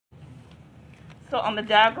So on the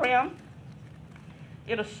diagram,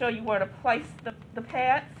 it'll show you where to place the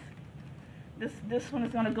pads. This one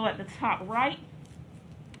is going to go at the top right.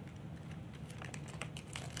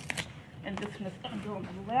 And this one is going to go on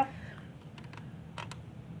the left.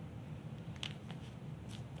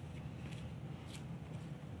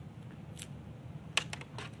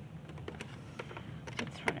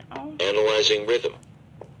 Let's turn it on. Analyzing rhythm.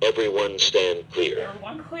 Everyone stand clear.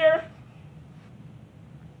 Everyone clear.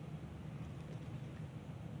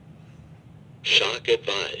 Shock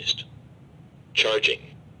advised. Charging.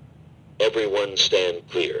 Everyone stand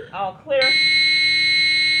clear. All clear.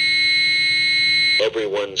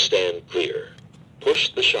 Everyone stand clear.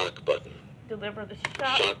 Push the shock button. Deliver the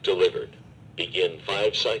shock. Shock delivered. Begin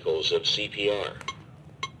 5 cycles of CPR.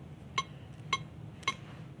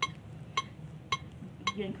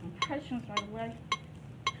 Begin compressions right away.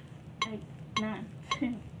 8, 9,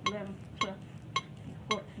 10, 11, 12,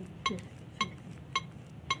 14, 15, 16,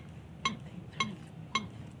 19, 20, 1,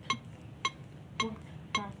 2, 4,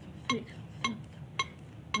 5, 6, 7,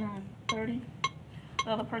 9, 30. The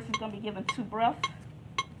other person's going to be given 2 breaths.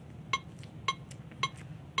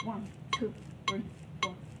 1, 2, 3,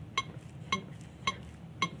 4, 6,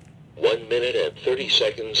 7, 1 minute and 30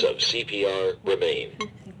 seconds of CPR remain.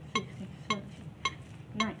 15, 16, 17,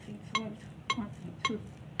 19, 20, 22,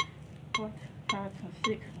 4, 5,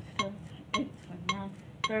 6, 7, 8, 9,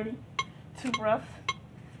 30. 2 breaths.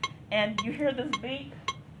 And you hear this beat?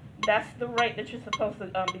 That's the rate that you're supposed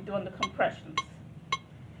to be doing the compressions.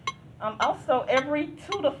 Also, every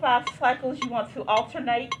 2 to 5 cycles, you want to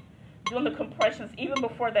alternate doing the compressions even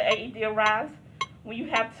before the AED arrives. When you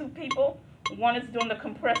have 2 people, one is doing the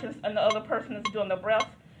compressions and the other person is doing the breaths.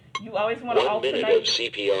 You always want to 1 minute of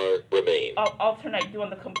CPR remain. alternate doing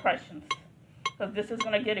the compressions, because this is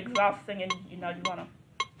going to get exhausting, and you want to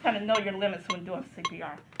kind of know your limits when doing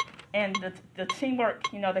CPR. And the teamwork,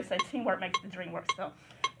 they say teamwork makes the dream work. So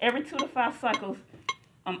every 2 to 5 cycles,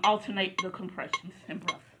 alternate the compressions and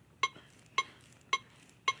breaths.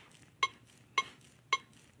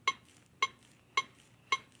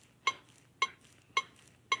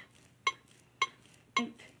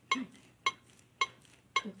 Eight, 2,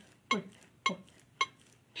 3, 4.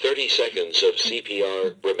 30 seconds of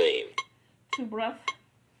CPR remain. 2 breaths.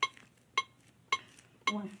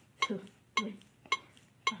 1, 2, 3,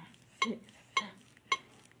 5, 6, 7,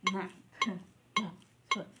 9, 10, 11,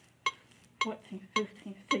 12, 14,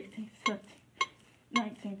 15, 16, 17,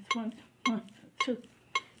 19, 20, 1, 2,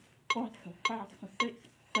 4, 5, 6,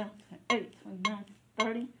 7, 8, 9,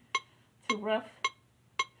 30. 2 breaths.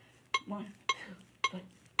 1, 2, 3,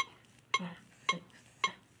 5, 6,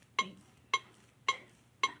 7, 8,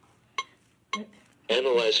 10.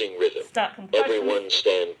 Analyzing rhythm. Stop compression. Everyone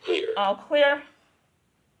stand clear. All clear.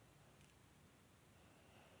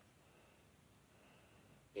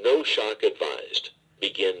 No shock advised.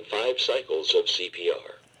 Begin 5 cycles of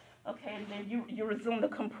CPR. Okay, and then you resume the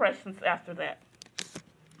compressions after that.